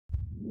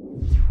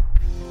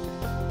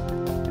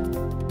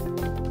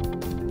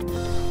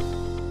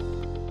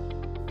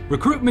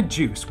Recruitment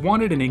Juice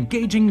wanted an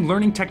engaging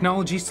learning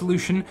technology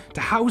solution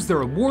to house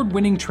their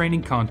award-winning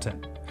training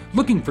content.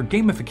 Looking for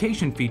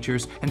gamification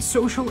features and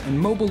social and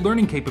mobile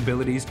learning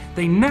capabilities,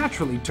 they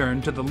naturally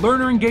turned to the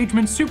learner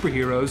engagement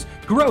superheroes,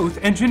 growth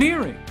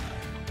engineering.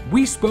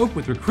 We spoke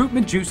with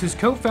Recruitment Juice's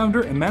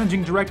co-founder and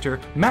managing director,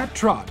 Matt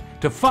Trott,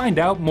 to find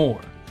out more.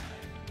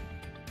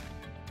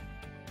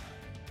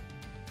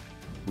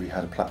 We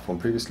had a platform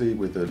previously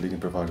with a leading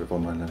provider of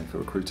online learning for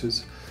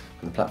recruiters,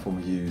 and the platform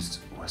we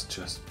used was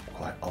just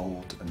quite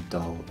old and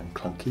dull and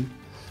clunky.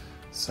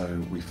 So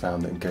we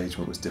found that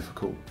engagement was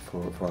difficult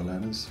for our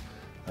learners.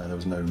 There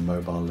was no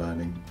mobile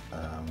learning,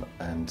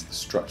 and the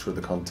structure of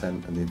the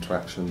content and the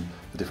interaction,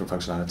 the different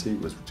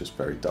functionality was just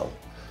very dull.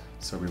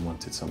 So we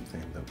wanted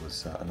something that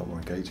was a lot more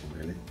engaging,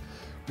 really.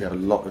 We had a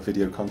lot of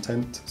video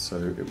content, so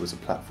it was a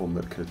platform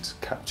that could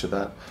capture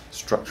that,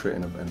 structure it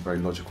in a very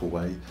logical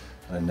way,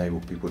 and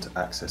enable people to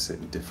access it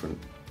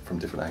from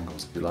different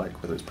angles, if you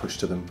like, whether it's pushed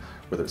to them,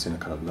 whether it's in a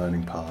kind of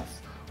learning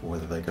path, or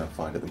whether they go and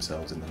find it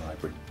themselves in the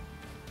library.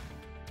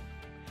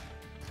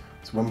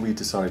 So when we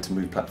decided to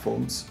move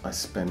platforms, I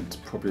spent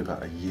probably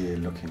about a year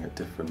looking at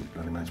different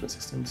learning management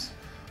systems.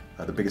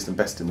 The biggest and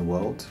best in the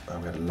world.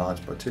 We had a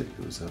large budget.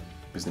 It was a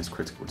business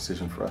critical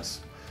decision for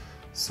us.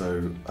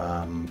 So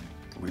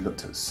we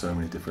looked at so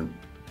many different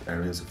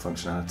areas of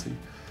functionality,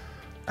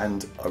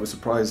 and I was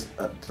surprised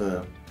at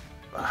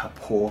how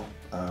poor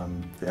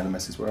the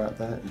LMSs were out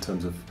there in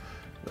terms of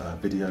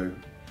video,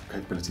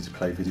 capability to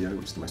play video,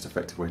 which is the most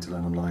effective way to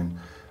learn online,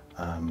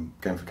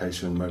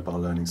 gamification, mobile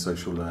learning,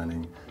 social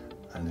learning,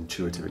 and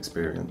intuitive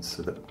experience,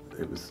 so that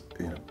it was,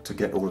 to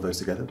get all of those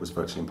together was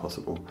virtually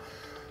impossible.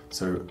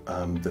 So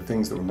the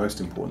things that were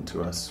most important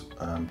to us,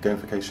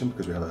 gamification,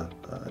 because we have a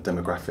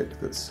demographic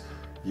that's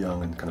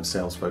young and kind of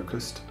sales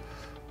focused.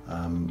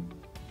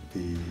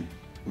 The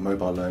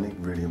mobile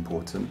learning, really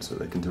important, so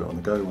they can do it on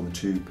the go, on the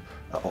tube,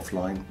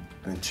 offline.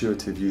 An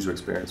intuitive user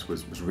experience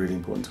was really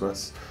important to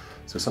us.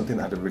 So something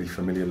that had a really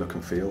familiar look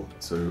and feel.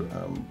 So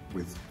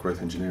with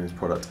Growth Engineering's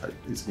product,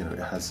 it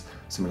has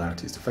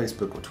similarities to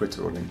Facebook or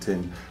Twitter or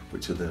LinkedIn,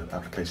 which are the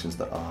applications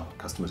that our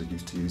customers are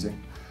used to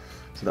using.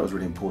 So that was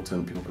really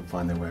important. People could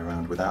find their way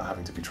around without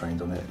having to be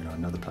trained on it,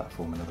 another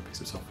platform, another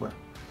piece of software.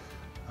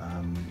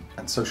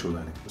 And social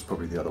learning was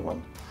probably the other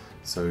one.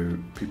 So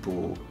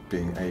people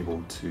being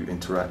able to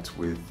interact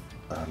with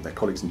their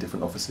colleagues in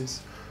different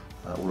offices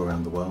all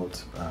around the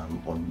world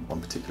on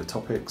particular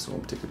topics or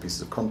on particular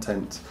pieces of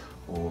content,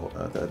 or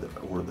they're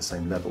all at the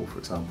same level, for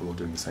example, or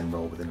doing the same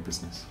role within a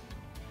business.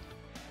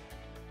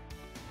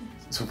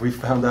 So we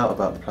found out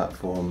about the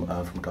platform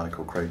from a guy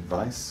called Craig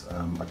Weiss.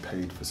 I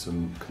paid for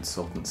some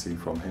consultancy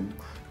from him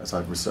as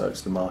I've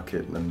researched the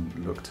market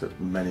and looked at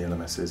many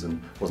LMSs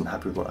and wasn't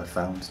happy with what I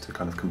found to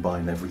kind of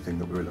combine everything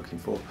that we were looking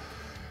for.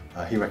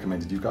 He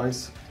recommended you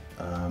guys.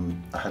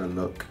 I had a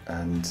look,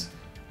 and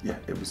yeah,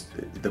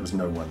 there was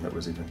no one that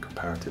was even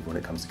comparative when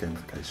it comes to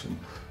gamification.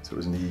 So it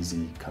was an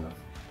easy kind of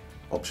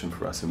option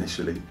for us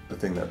initially. The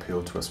thing that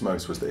appealed to us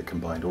most was that it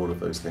combined all of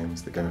those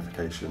things, the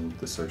gamification,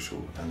 the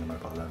social, and the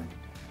mobile learning.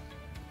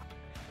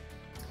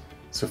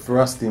 So for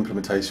us, the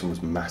implementation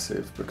was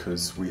massive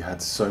because we had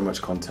so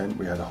much content.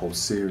 We had a whole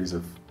series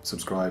of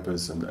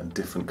subscribers and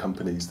different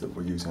companies that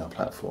were using our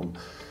platform.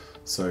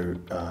 So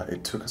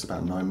it took us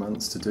about 9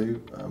 months to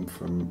do,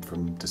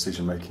 from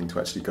decision making to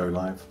actually go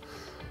live.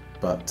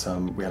 But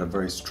we had a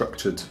very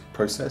structured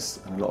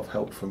process and a lot of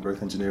help from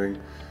Growth Engineering.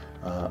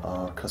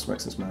 Our customer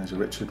excellence manager,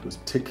 Richard, was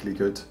particularly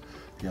good.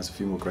 He has a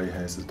few more grey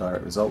hairs as a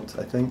direct result,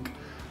 I think.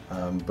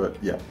 But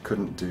yeah,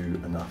 couldn't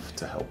do enough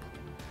to help.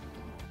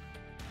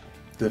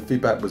 The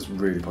feedback was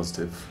really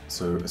positive,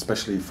 so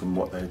especially from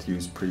what they had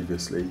used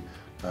previously.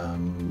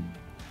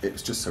 It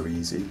was just so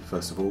easy,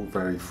 first of all,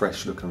 very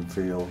fresh look and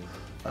feel,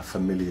 a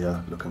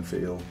familiar look and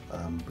feel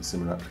with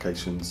similar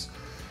applications.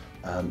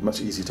 Much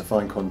easier to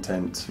find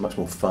content, much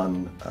more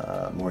fun,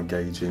 more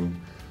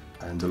engaging,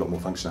 and a lot more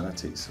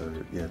functionality, so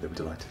yeah, they were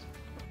delighted.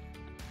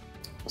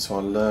 So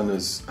our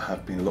learners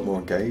have been a lot more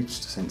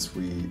engaged since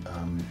we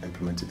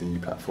implemented the new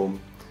platform.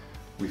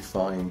 We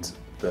find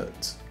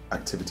that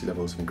activity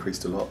levels have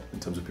increased a lot in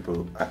terms of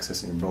people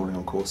accessing and enrolling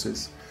on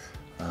courses,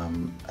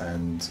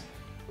 and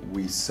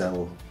we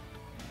sell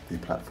the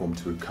platform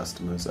to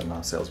customers, and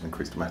our sales have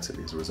increased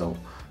dramatically as a result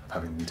of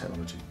having the new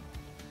technology.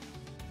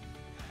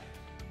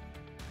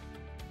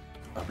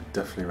 I would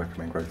definitely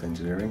recommend Growth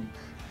Engineering.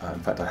 In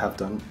fact, I have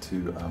done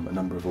to a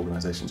number of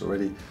organisations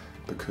already,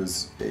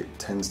 because it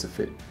tends to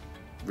fit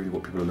really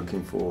what people are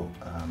looking for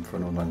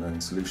an online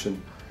learning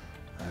solution,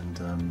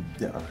 and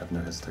yeah, I would have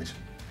no hesitation.